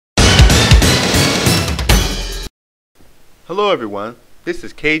Hello everyone, this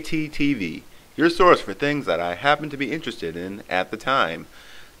is KTtv, your source for things that I happen to be interested in at the time.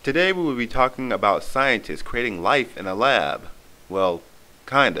 Today we will be talking about scientists creating life in a lab. Well,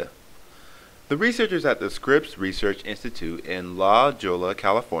 kinda. The researchers at the Scripps Research Institute in La Jolla,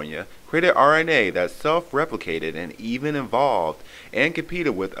 California, created RNA that self-replicated and even evolved and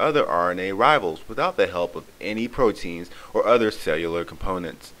competed with other RNA rivals without the help of any proteins or other cellular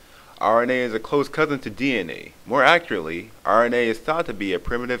components. RNA is a close cousin to DNA. More accurately, RNA is thought to be a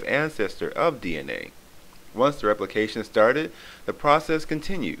primitive ancestor of DNA. Once the replication started, the process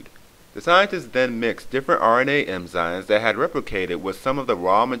continued. The scientists then mixed different RNA enzymes that had replicated with some of the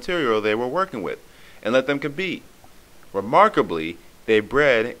raw material they were working with, and let them compete. Remarkably, they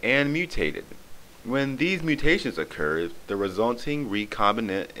bred and mutated. When these mutations occurred, the resulting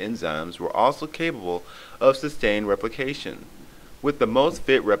recombinant enzymes were also capable of sustained replication, with the most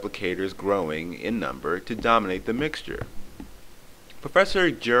fit replicators growing in number to dominate the mixture. Professor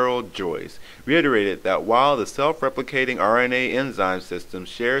Gerald Joyce reiterated that while the self-replicating RNA enzyme systems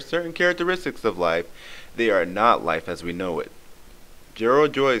share certain characteristics of life, they are not life as we know it.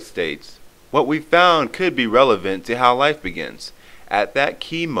 Gerald Joyce states, "What we found could be relevant to how life begins, at that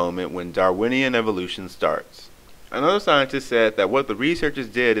key moment when Darwinian evolution starts." Another scientist said that what the researchers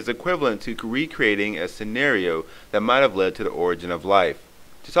did is equivalent to recreating a scenario that might have led to the origin of life.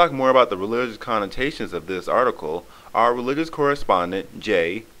 To talk more about the religious connotations of this article, our religious correspondent,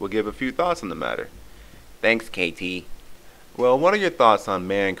 Jay, will give a few thoughts on the matter. Thanks, KT. Well, what are your thoughts on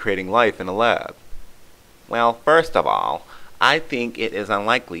man creating life in a lab? Well, first of all, I think it is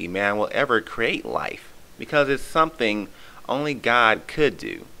unlikely man will ever create life, because it's something only God could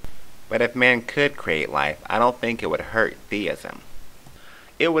do. But if man could create life, I don't think it would hurt theism.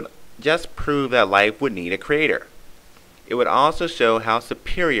 It would just prove that life would need a creator. It would also show how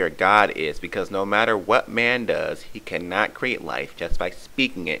superior God is, because no matter what man does, he cannot create life just by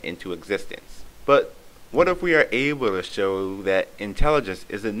speaking it into existence. But what if we are able to show that intelligence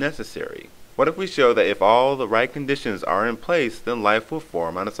isn't necessary? What if we show that if all the right conditions are in place, then life will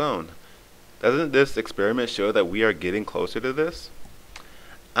form on its own? Doesn't this experiment show that we are getting closer to this?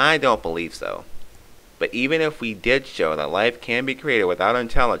 I don't believe so. But even if we did show that life can be created without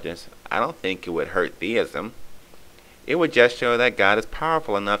intelligence, I don't think it would hurt theism. It would just show that God is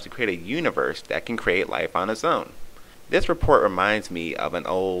powerful enough to create a universe that can create life on its own. This report reminds me of an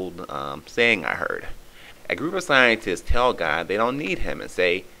old saying I heard. A group of scientists tell God they don't need him and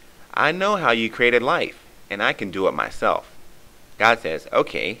say, "I know how you created life, and I can do it myself." God says,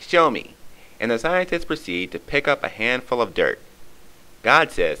 "Okay, show me." And the scientists proceed to pick up a handful of dirt.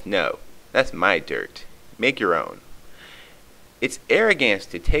 God says, "No, that's my dirt. Make your own." It's arrogance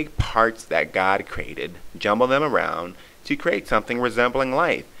to take parts that God created, jumble them around, to create something resembling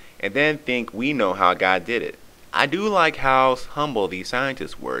life, and then think we know how God did it. I do like how humble these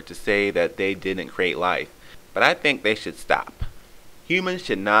scientists were to say that they didn't create life, but I think they should stop. Humans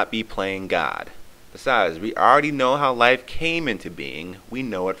should not be playing God. Besides, we already know how life came into being. We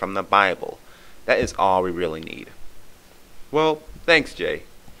know it from the Bible. That is all we really need. Well, thanks, Jay.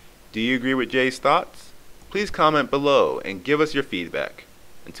 Do you agree with Jay's thoughts? Please comment below and give us your feedback.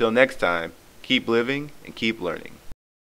 Until next time, keep living and keep learning.